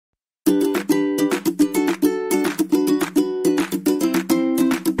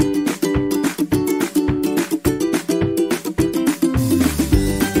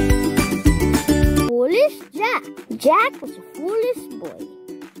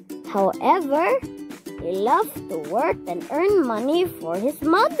However, he loved to work and earn money for his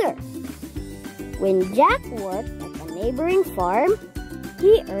mother. When Jack worked at a neighboring farm,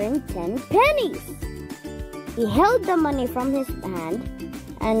 he earned 10 pennies. He held the money from his hand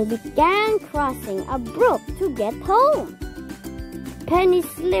and began crossing a brook to get home. Penny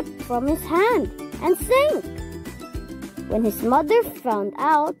slipped from his hand and sank. When his mother found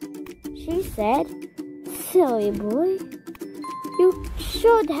out, she said, "Silly boy, you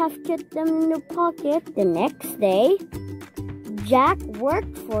should have kept them in your pocket." The next day, Jack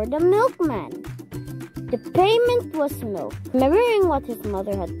worked for the milkman. The payment was milk. Remembering what his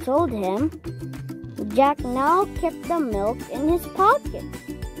mother had told him, Jack now kept the milk in his pocket.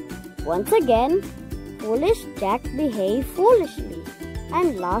 Once again, foolish Jack behaved foolishly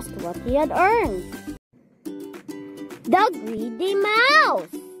and lost what he had earned. The Greedy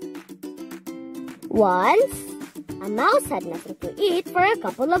Mouse. Once, a mouse had nothing to eat for a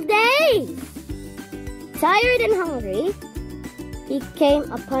couple of days. Tired and hungry, he came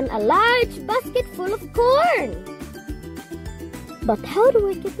upon a large basket full of corn. But how do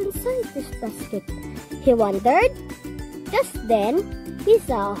I get inside this basket? He wondered. Just then, he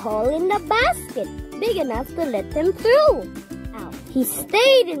saw a hole in the basket, big enough to let him through. He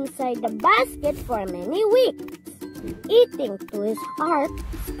stayed inside the basket for many weeks, eating to his heart's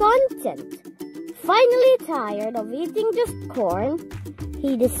content. Finally tired of eating just corn,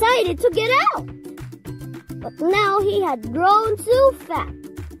 he decided to get out. But now he had grown too fat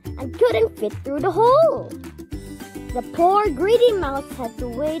and couldn't fit through the hole. The poor greedy mouse had to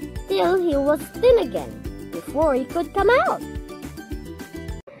wait till he was thin again before he could come out.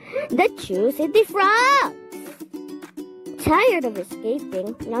 The Two City Frogs. Tired of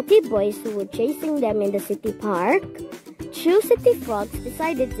escaping naughty boys who were chasing them in the city park, two city frogs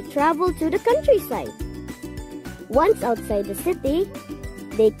decided to travel to the countryside. Once outside the city,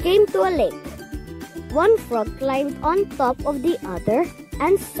 they came to a lake. One frog climbed on top of the other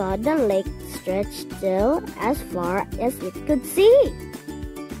and saw the lake stretch still as far as it could see.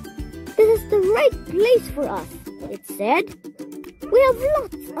 "This is the right place for us," it said. "We have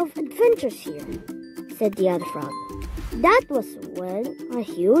lots of adventures here," said the other frog. That was when a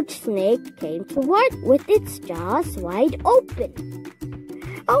huge snake came toward with its jaws wide open.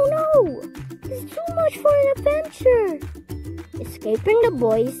 "Oh no! This is too much for an adventure!" "Escaping the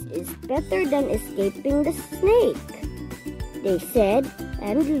boys is better than escaping the snake," they said,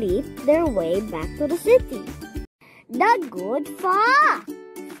 and leaped their way back to the city. The Good Fox.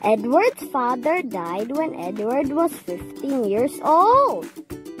 Edward's father died when Edward was 15 years old.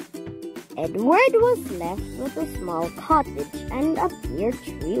 Edward was left with a small cottage and a pear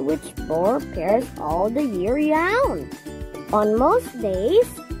tree which bore pears all the year round. On most days,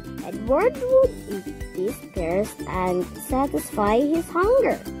 Edward would eat these pears and satisfy his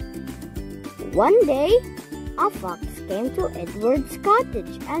hunger. One day, a fox came to Edward's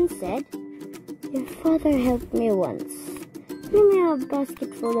cottage and said, "Your father helped me once. Give me a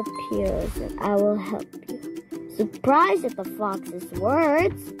basket full of pears and I will help you." Surprised at the fox's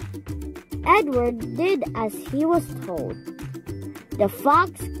words, Edward did as he was told. The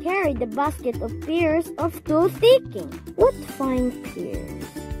fox carried the basket of pears off to the king. "What fine pears,"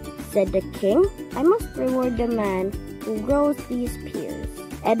 said the king. "I must reward the man who grows these pears."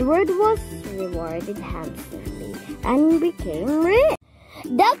 Edward was rewarded handsomely and became rich.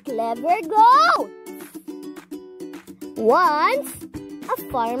 The Clever Goat. Once, a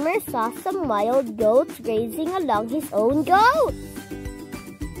farmer saw some wild goats grazing along his own goats.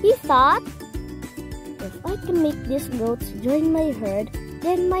 He thought, "If I can make these goats join my herd,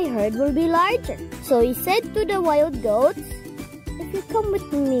 then my herd will be larger." So he said to the wild goats, "If you come with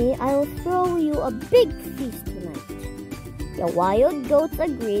me, I will throw you a big feast tonight." The wild goats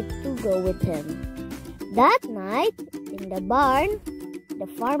agreed to go with him. That night, in the barn, the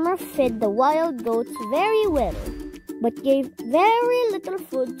farmer fed the wild goats very well, but gave very little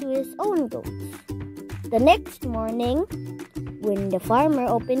food to his own goats. The next morning, when the farmer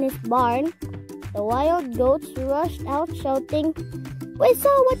opened his barn, the wild goats rushed out shouting, "We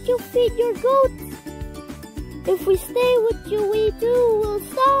saw what you feed your goats. If we stay with you, we too will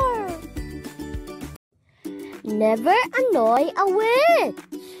starve." Never annoy a witch.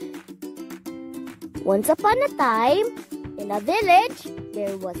 Once upon a time, in a village,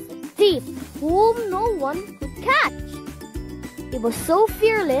 there was a thief whom no one could catch. He was so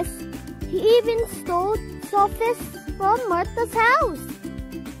fearless, he even stole sophists from Martha's house.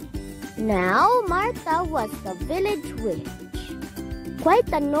 Now Martha was the village witch. Quite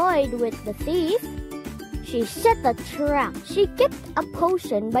annoyed with the thief, she set a trap. She kept a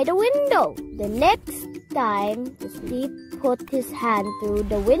potion by the window. The next time the thief put his hand through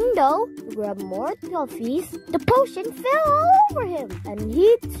the window to grab more toffees, the potion fell all over him and he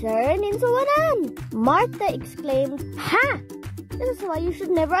turned into an ant. Martha exclaimed, "Ha! This is why you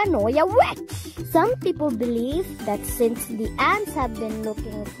should never annoy a witch." Some people believe that since the ants have been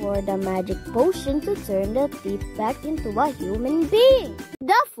looking for the magic potion to turn the thief back into a human being.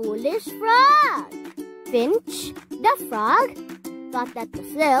 The foolish frog. Finch, the frog, thought that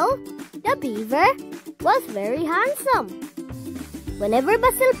Basil, the beaver, was very handsome. Whenever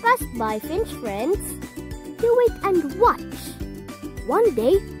Basil passed by Finch's friends, he wait and watch. One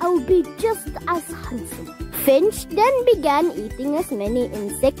day, I'll be just as handsome. Finch then began eating as many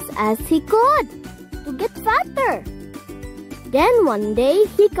insects as he could to get fatter. Then one day,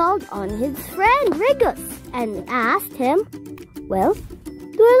 he called on his friend Regus and asked him, "Well,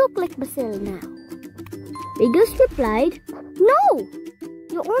 do I look like Basil now?" Regus replied, "No,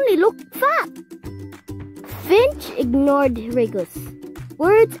 you only look fat." Finch ignored Regus'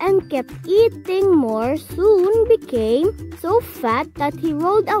 words and kept eating more, soon became so fat that he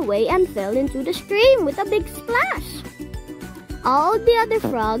rolled away and fell into the stream with a big splash. All the other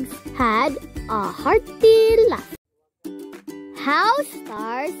frogs had a hearty laugh. How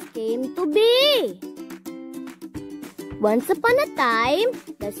stars came to be. Once upon a time,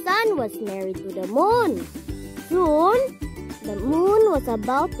 the sun was married to the moon. Soon, the moon was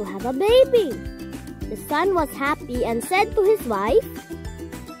about to have a baby. The sun was happy and said to his wife,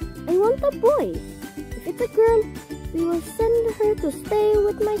 "I want a boy. If it's a girl, we will send her to stay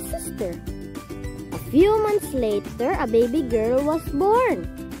with my sister." A few months later, a baby girl was born.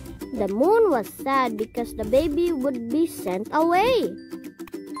 The moon was sad because the baby would be sent away.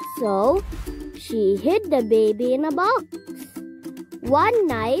 So, she hid the baby in a box. One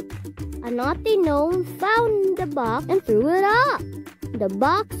night, a naughty gnome found the box and threw it up. The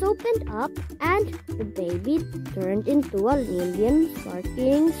box opened up and the baby turned into a million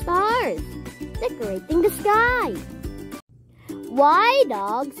sparkling stars, decorating the sky. Why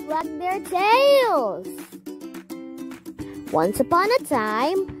dogs wag their tails? Once upon a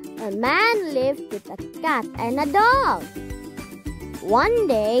time, a man lived with a cat and a dog. One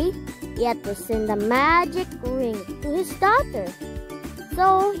day, he had to send a magic ring to his daughter.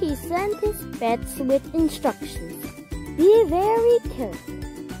 So he sent his pets with instructions. "Be very careful.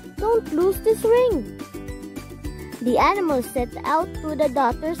 Don't lose this ring." The animals set out to the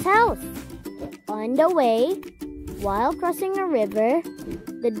daughter's house. On the way, while crossing a river,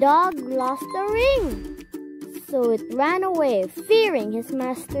 the dog lost the ring. So it ran away, fearing his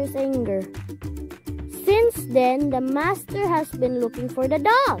master's anger. Since then, the master has been looking for the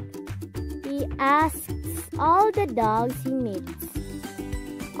dog. He asks all the dogs he meets,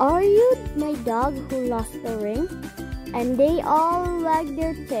 "Are you my dog who lost the ring?" And they all wag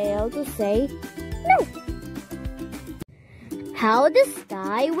their tail to say, "No." How the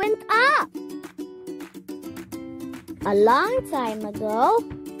sky went up. A long time ago,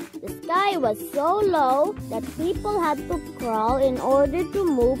 the sky was so low that people had to crawl in order to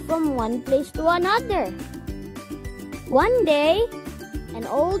move from one place to another. One day, an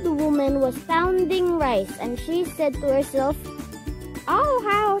old woman was pounding rice and she said to herself, "Oh,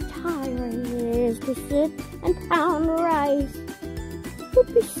 how tiring it is to sit and pound rice. It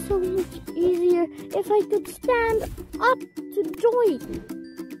would be so much easier if I could stand up to do it."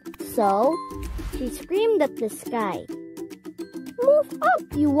 So, she screamed at the sky, "Move up,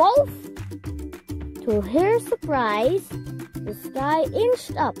 you wolf!" To her surprise, the sky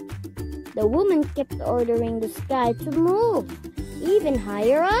inched up. The woman kept ordering the sky to move even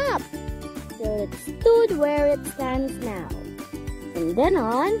higher up, till it stood where it stands now. From then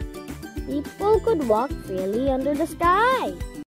on, people could walk freely under the sky.